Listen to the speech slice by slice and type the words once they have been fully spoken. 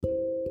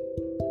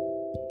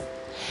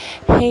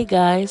Hey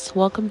guys,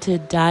 welcome to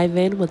Dive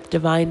In with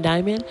Divine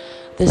Diamond.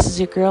 This is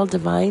your girl,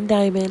 Divine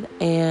Diamond,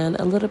 and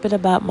a little bit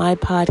about my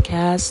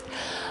podcast.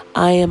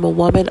 I am a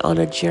woman on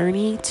a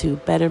journey to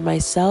better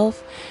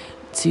myself,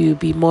 to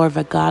be more of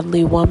a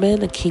godly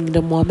woman, a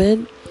kingdom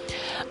woman.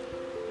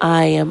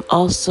 I am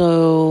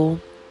also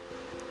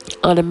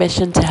on a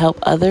mission to help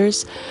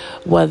others,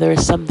 whether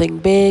it's something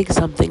big,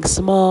 something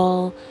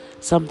small,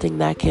 something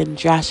that can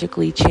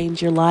drastically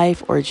change your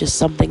life, or just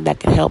something that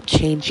can help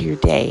change your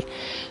day.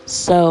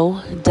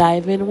 So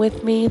dive in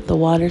with me. The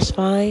water's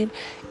fine.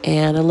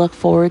 And I look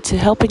forward to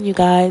helping you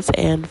guys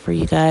and for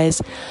you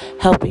guys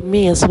helping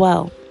me as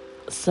well.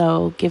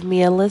 So give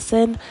me a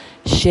listen,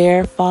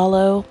 share,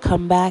 follow,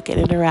 come back and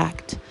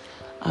interact.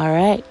 All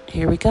right,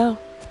 here we go.